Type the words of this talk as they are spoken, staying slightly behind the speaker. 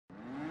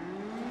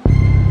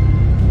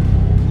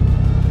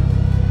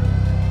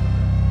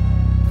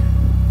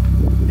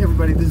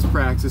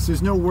axis.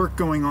 There's no work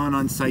going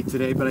on site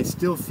today, but I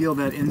still feel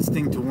that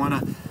instinct to want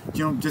to,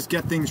 you know, just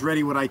get things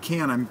ready what I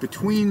can. I'm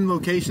between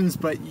locations,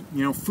 but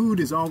you know, food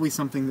is always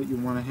something that you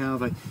want to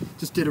have. I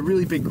just did a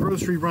really big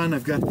grocery run.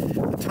 I've got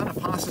a ton of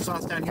pasta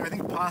sauce down here. I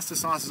think pasta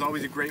sauce is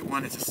always a great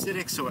one. It's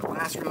acidic, so it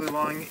lasts really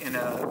long in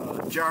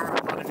a jar,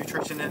 a lot of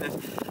nutrition in it.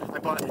 I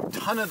bought a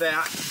ton of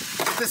that.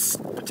 At this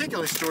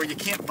particular store, you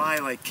can't buy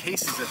like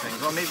cases of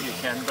things. Well, maybe you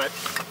can, but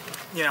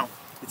you know,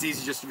 it's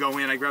easy just to go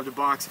in. I grabbed a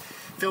box,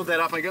 filled that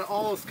up. I got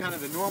all of kind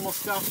of the normal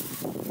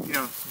stuff, you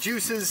know,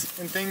 juices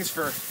and things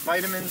for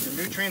vitamins and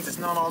nutrients. It's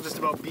not all just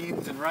about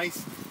beans and rice.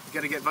 You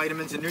got to get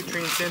vitamins and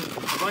nutrients in.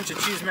 A bunch of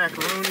cheese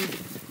macaroni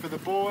for the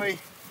boy.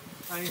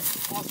 I mean,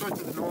 all sorts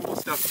of the normal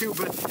stuff too,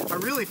 but I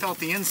really felt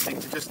the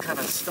instinct to just kind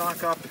of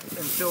stock up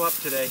and fill up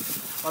today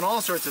on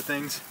all sorts of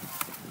things,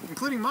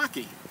 including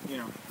maki, you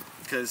know,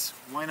 because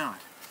why not?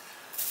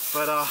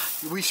 But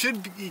we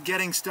should be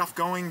getting stuff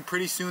going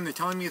pretty soon. They're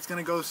telling me it's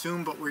going to go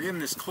soon, but we're getting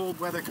this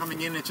cold weather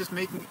coming in. It's just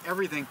making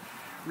everything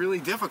really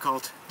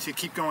difficult to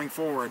keep going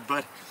forward.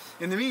 But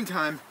in the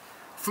meantime,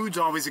 food's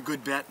always a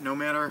good bet, no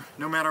matter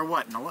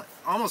what. And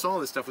almost all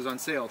this stuff was on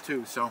sale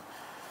too. So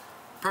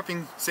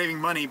prepping, saving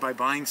money by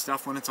buying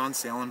stuff when it's on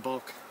sale in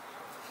bulk.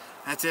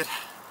 That's it.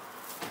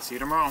 See you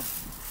tomorrow.